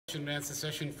And answer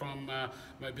session from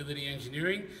Mobility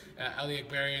Engineering. Ali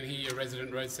Akbarian here, your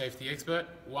resident road safety expert.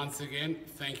 Once again,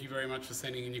 thank you very much for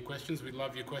sending in your questions. We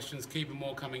love your questions. Keep them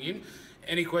all coming in.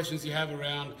 Any questions you have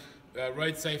around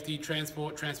road safety,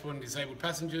 transporting disabled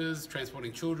passengers,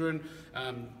 transporting children,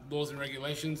 laws and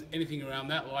regulations, anything around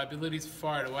that, liabilities,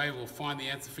 fire it away. We'll find the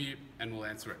answer for you and we'll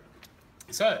answer it.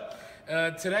 So,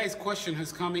 today's question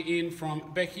has come in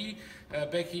from Becky.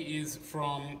 Becky is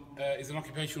an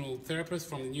occupational therapist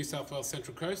from the New South Wales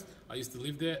Central Coast. I used to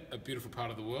live there, a beautiful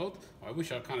part of the world. I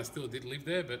wish I kind of still did live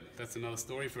there, but that's another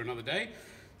story for another day.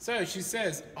 So she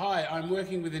says, hi, I'm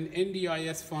working with an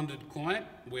NDIS funded client.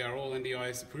 We are all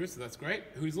NDIS approved, so that's great,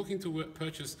 who is looking to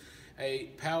purchase a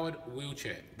powered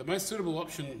wheelchair. The most suitable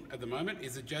option at the moment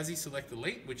is a Jazzy Select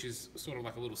Elite, which is sort of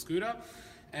like a little scooter.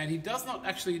 And he does not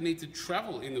actually need to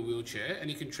travel in the wheelchair, and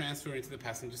he can transfer into the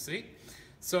passenger seat.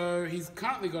 So he's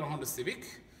currently got a Honda Civic,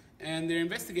 and they're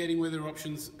investigating whether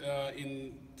options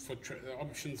for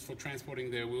transporting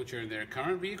their wheelchair in their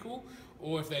current vehicle,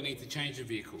 or if they need to change the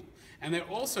vehicle. And they've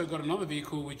also got another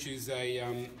vehicle which is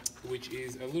a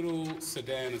little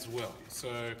sedan as well.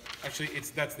 So actually,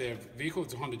 that's their vehicle.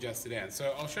 It's a Honda Jazz sedan.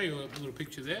 So I'll show you a little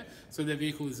picture there. So their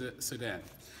vehicle is a sedan.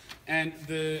 And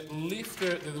the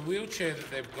wheelchair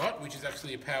that they've got, which is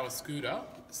actually a power scooter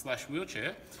 /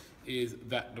 wheelchair, is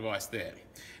that device there.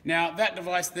 Now that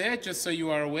device there, just so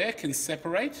you are aware, can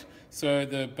separate. So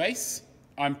the base,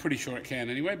 I'm pretty sure it can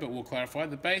anyway, but we'll clarify.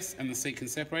 The base and the seat can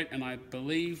separate, and I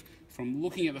believe from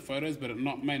looking at the photos, but it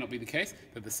may not be the case,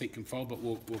 that the seat can fold, but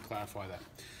we'll clarify that.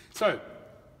 So,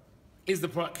 is there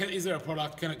a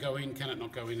product, can it go in, can it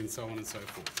not go in, and so on and so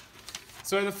forth.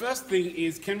 So the first thing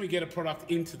is, can we get a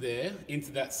product into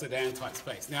that sedan type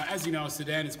space? Now, as you know, a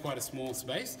sedan is quite a small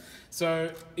space, so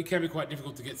it can be quite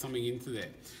difficult to get something into there.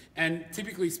 And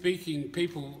typically speaking,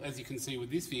 people, as you can see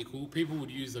with this vehicle, people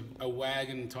would use a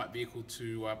wagon type vehicle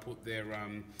to put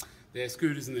their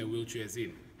scooters and their wheelchairs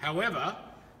in. However,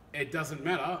 it doesn't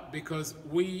matter, because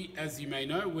we, as you may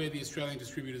know, we're the Australian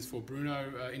distributors for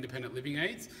Bruno Independent Living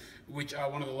Aids, which are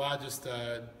one of the largest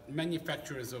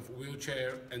manufacturers of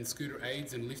wheelchair and scooter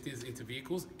aids and lifters into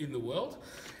vehicles in the world.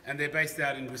 And they're based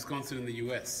out in Wisconsin in the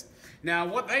US. Now,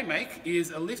 what they make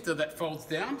is a lifter that folds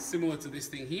down, similar to this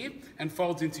thing here, and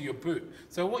folds into your boot.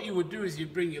 So what you would do is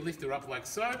you'd bring your lifter up like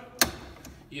so,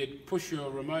 you'd push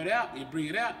your remote out, you bring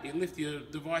it out, you lift your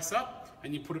device up,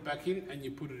 and you put it back in, and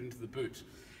you put it into the boot.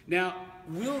 Now,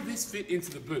 will this fit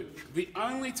into the boot? The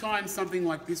only time something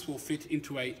like this will fit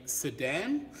into a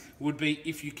sedan would be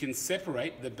if you can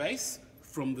separate the base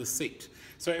from the seat.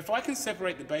 So if I can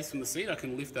separate the base from the seat, I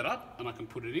can lift that up and I can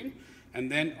put it in,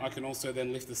 and then I can also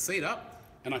then lift the seat up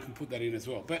and I can put that in as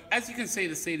well. But as you can see,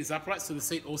 the seat is upright, so the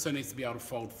seat also needs to be able to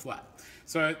fold flat.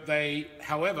 So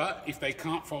however, if they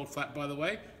can't fold flat, by the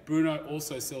way, Bruno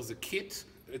also sells a kit.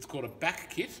 It's called a back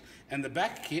kit, and the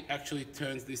back kit actually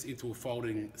turns this into a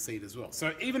folding seat as well.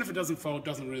 So even if it doesn't fold,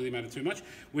 doesn't really matter too much,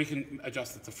 we can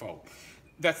adjust it to fold.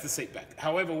 That's the seat back.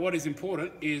 However, what is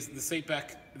important is the seat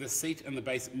back, the seat and the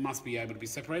base must be able to be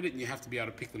separated, and you have to be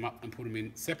able to pick them up and put them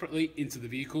in separately into the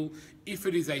vehicle if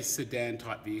it is a sedan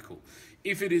type vehicle.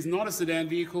 If it is not a sedan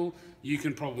vehicle, you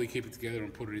can probably keep it together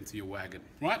and put it into your wagon,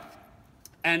 right?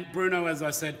 And Bruno, as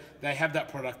I said, they have that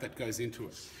product that goes into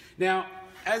it. Now,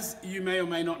 as you may or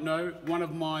may not know, one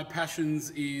of my passions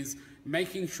is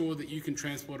making sure that you can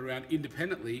transport around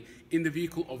independently in the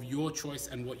vehicle of your choice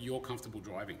and what you're comfortable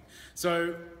driving.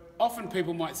 So often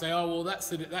people might say, oh, well,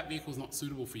 that vehicle's not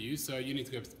suitable for you, so you need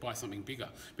to go buy something bigger.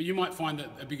 But you might find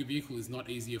that a bigger vehicle is not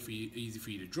easy for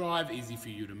you to drive, easy for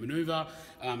you to maneuver,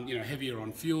 heavier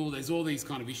on fuel. There's all these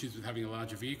kind of issues with having a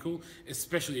larger vehicle,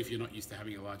 especially if you're not used to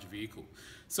having a larger vehicle.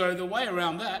 So the way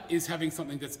around that is having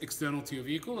something that's external to your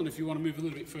vehicle, and if you want to move a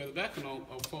little bit further back, and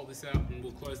I'll fold this out and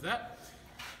we'll close that,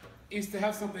 is to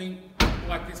have something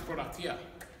like this product here.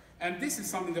 And this is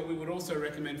something that we would also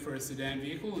recommend for a sedan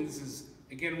vehicle, and this is,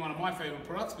 again, one of my favorite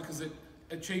products because it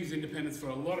achieves independence for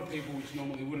a lot of people which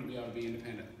normally wouldn't be able to be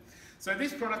independent. So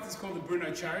this product is called the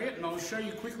Bruno Chariot, and I'll show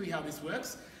you quickly how this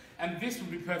works. And this would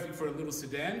be perfect for a little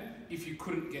sedan if you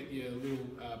couldn't get your little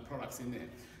products in there.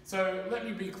 So let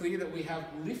me be clear that we have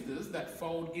lifters that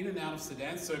fold in and out of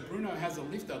sedans. So Bruno has a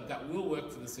lifter that will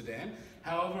work for the sedan.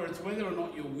 However, it's whether or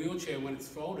not your wheelchair, when it's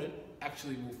folded,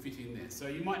 actually will fit in there. So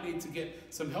you might need to get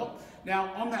some help.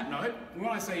 Now, on that note, when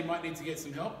I say you might need to get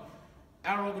some help,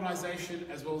 our organisation,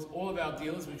 as well as all of our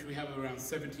dealers, which we have around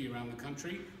 70 around the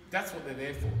country, that's what they're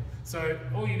there for. So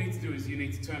all you need to do is you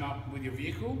need to turn up with your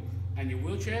vehicle and your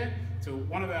wheelchair to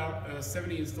one of our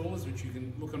 70 installers, which you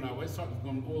can look on our website. We've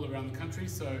gone all around the country.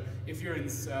 So if you're in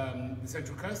the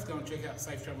Central Coast, go and check out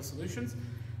Safe Travel Solutions.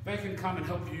 They can come and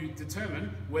help you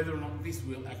determine whether or not this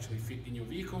will actually fit in your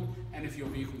vehicle, and if your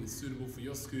vehicle is suitable for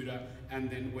your scooter, and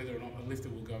then whether or not a lifter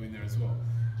will go in there as well.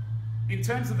 In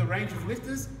terms of the range of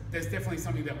lifters, there's definitely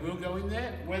something that will go in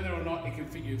there. Whether or not it can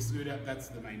fit your scooter, that's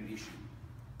the main issue.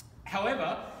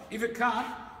 However, if it can't,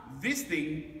 this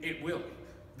thing, it will.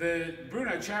 The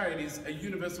Bruno Chariot is a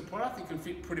universal product. It can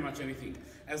fit pretty much anything,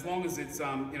 as long as it's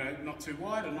not too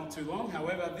wide or not too long.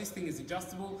 However, this thing is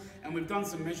adjustable, and we've done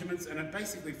some measurements, and it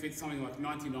basically fits something like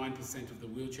 99% of the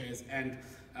wheelchairs and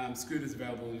scooters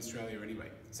available in Australia anyway.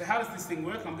 So how does this thing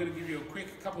work? I'm going to give you a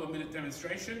quick couple of minute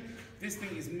demonstration. This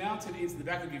thing is mounted into the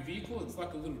back of your vehicle. It's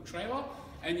like a little trailer,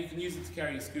 and you can use it to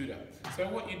carry your scooter. So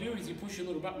what you do is you push your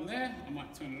little button there. I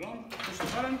might turn it on. Push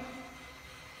the button,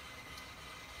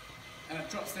 and it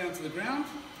drops down to the ground.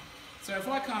 So if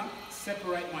I can't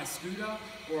separate my scooter,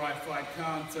 or if I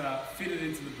can't fit it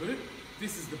into the boot,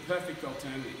 this is the perfect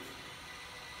alternative.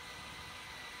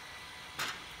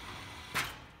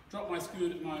 Drop my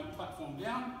platform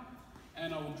down,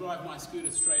 and I will drive my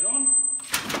scooter straight on,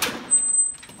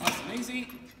 nice and easy,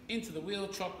 into the wheel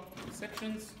chop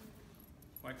sections,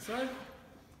 like so,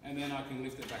 and then I can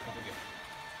lift it back up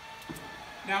again.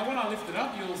 Now when I lift it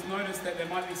up, you'll notice that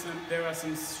there are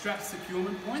some strap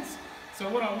securement points. So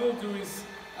what I will do is,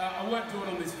 I won't do it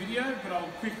on this video, but I'll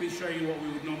quickly show you what we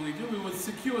would normally do. We would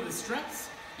secure the straps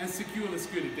and secure the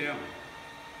scooter down.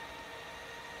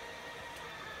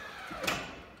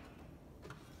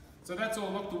 So that's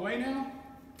all locked away now.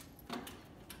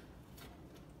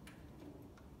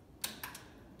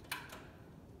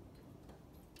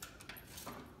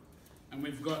 And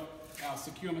we've got our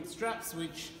securement straps,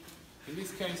 which in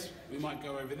this case we might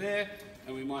go over there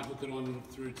and we might hook it on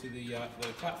through to the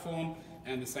platform,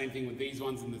 and the same thing with these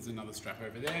ones, and there's another strap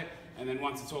over there. And then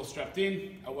once it's all strapped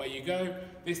in, away you go.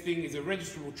 This thing is a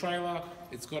registrable trailer.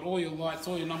 It's got all your lights,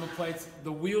 all your number plates.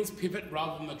 The wheels pivot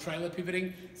rather than the trailer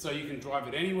pivoting, so you can drive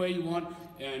it anywhere you want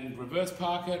and reverse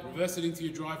park it, reverse it into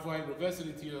your driveway, reverse it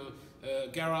into your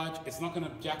garage. It's not going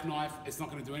to jackknife, it's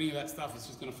not going to do any of that stuff. It's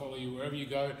just going to follow you wherever you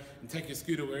go and take your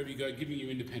scooter wherever you go, giving you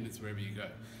independence wherever you go.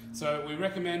 So we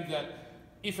recommend that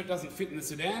if it doesn't fit in the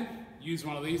sedan, use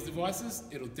one of these devices.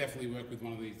 It'll definitely work with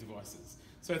one of these devices.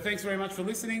 So thanks very much for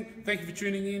listening. Thank you for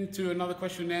tuning in to another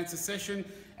question and answer session.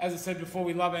 As I said before,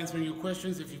 we love answering your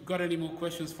questions. If you've got any more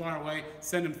questions, fire away,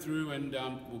 send them through, and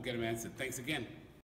we'll get them answered. Thanks again.